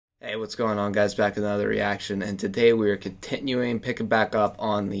Hey, what's going on, guys? Back with another reaction, and today we are picking back up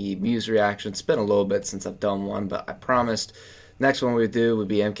on the Muse reaction. It's been a little bit since I've done one, but I promised next one we would do would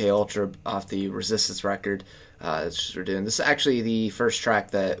be MK Ultra off the Resistance record. That's what we're doing. This is actually the first track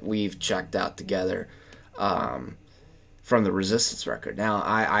that we've checked out together from the Resistance record. Now,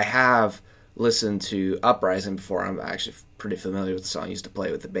 I have listened to Uprising before. I'm actually pretty familiar with the song. I used to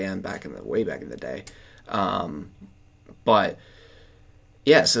play with the band way back in the day, but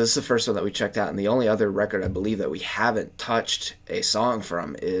yeah, so this is the first one that we checked out, and the only other record I believe that we haven't touched a song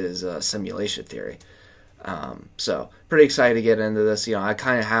from is Simulation Theory. So pretty excited to get into this. You know, I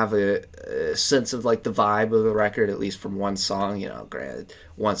kind of have a sense of like the vibe of the record, at least from one song. You know, granted,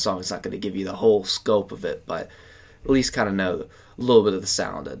 one song is not going to give you the whole scope of it, but at least kind of know a little bit of the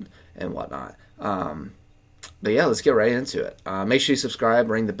sound and whatnot. But yeah, let's get right into it. Make sure you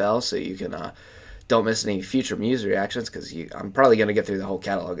subscribe, ring the bell so you can don't miss any future Muse reactions, because I'm probably going to get through the whole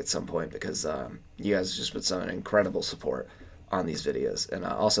catalog at some point, because you guys have just been some incredible support on these videos. And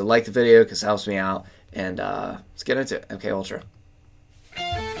also like the video because it helps me out. And let's get into it. MK Ultra.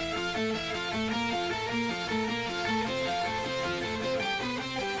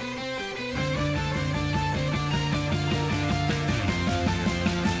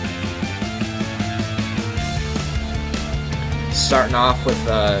 Starting off with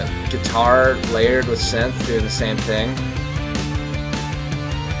guitar layered with synth, doing the same thing.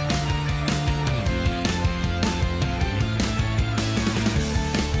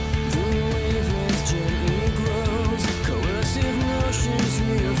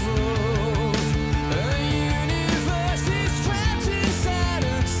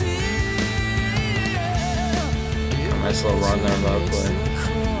 A nice little run there vocally.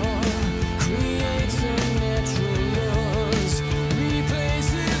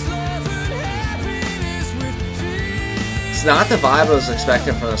 It's not the vibe I was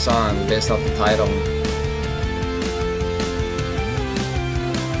expecting from the song based off the title.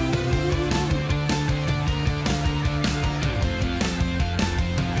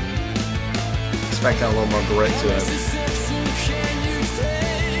 Expecting a little more grit to it.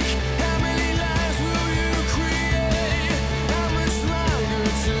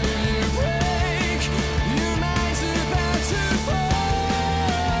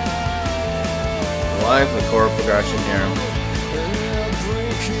 I like the chord progression here.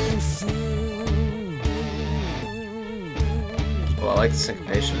 Oh, I like the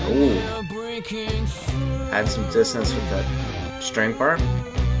syncopation. Ooh. Add some dissonance with that string part.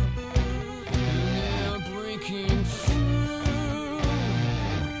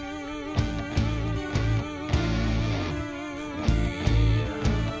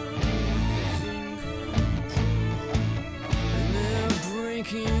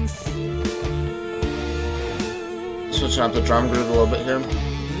 Switching up the drum groove a little bit here,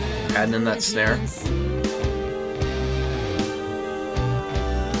 adding in that snare.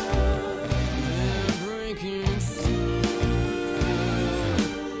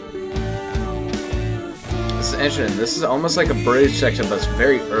 This is interesting. This is almost like a bridge section, but it's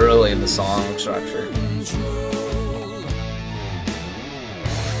very early in the song structure.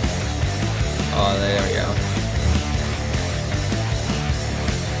 Oh, there we go.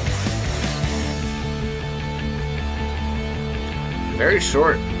 Very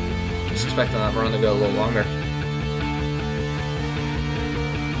short. Just expecting that run to go a little longer.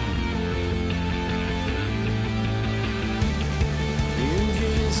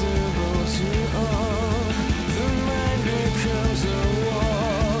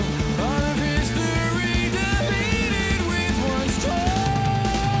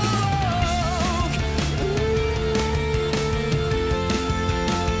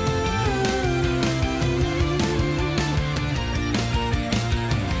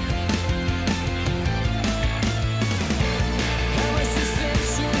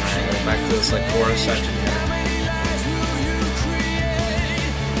 Back to this like chorus section here.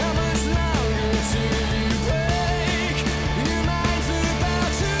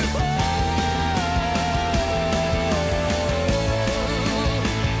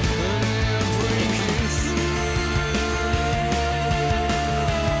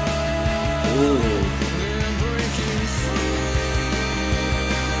 Ooh.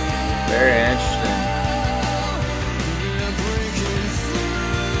 Very interesting.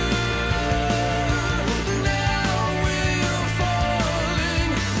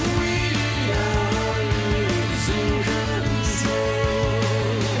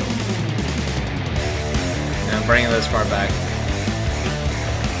 Bringing this part back.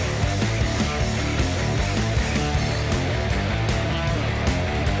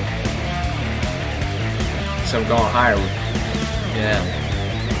 So I'm going higher. Yeah.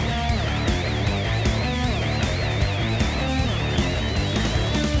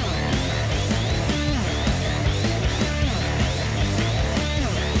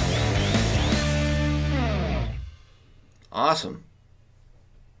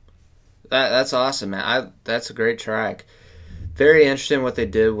 That's awesome, man. That's a great track. Very interesting what they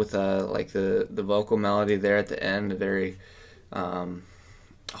did with like the vocal melody there at the end. A very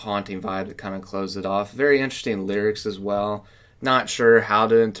haunting vibe to kind of close it off. Very interesting lyrics as well. Not sure how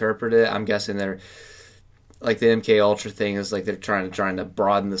to interpret it. I'm guessing they're like the MK Ultra thing is like they're trying to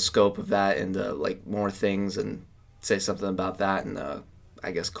broaden the scope of that into like more things and say something about that and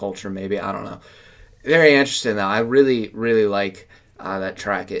I guess culture maybe. I don't know. Very interesting though. I really like that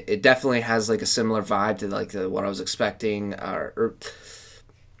track. It definitely has like a similar vibe to like what I was expecting, or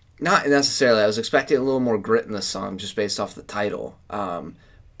not necessarily. I was expecting a little more grit in the song just based off the title,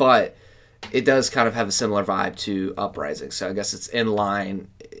 but it does kind of have a similar vibe to Uprising. So I guess it's in line.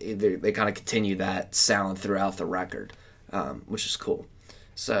 They kind of continue that sound throughout the record, which is cool.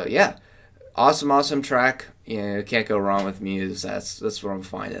 So yeah, awesome track. Can't go wrong with Muse. That's what I'm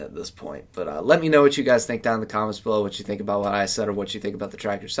finding at this point. But let me know what you guys think down in the comments below, what you think about what I said or what you think about the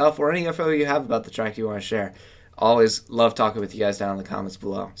track yourself, or any info you have about the track you want to share. Always love talking with you guys down in the comments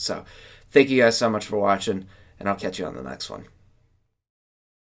below. So thank you guys so much for watching, and I'll catch you on the next one.